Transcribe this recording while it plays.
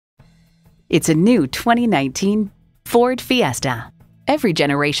It's a new 2019 Ford Fiesta. Every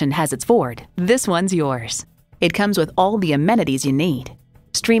generation has its Ford. This one's yours. It comes with all the amenities you need: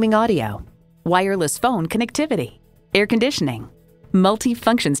 streaming audio, wireless phone connectivity, air conditioning,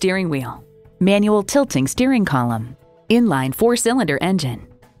 multi-function steering wheel, manual tilting steering column, inline 4-cylinder engine,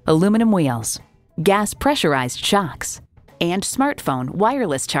 aluminum wheels, gas pressurized shocks, and smartphone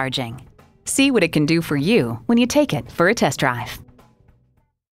wireless charging. See what it can do for you when you take it for a test drive.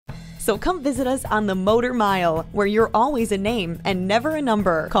 So come visit us on the Motor Mile, where you're always a name and never a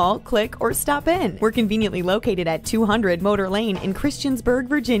number. Call, click, or stop in. We're conveniently located at 200 Motor Lane in Christiansburg,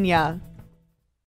 Virginia.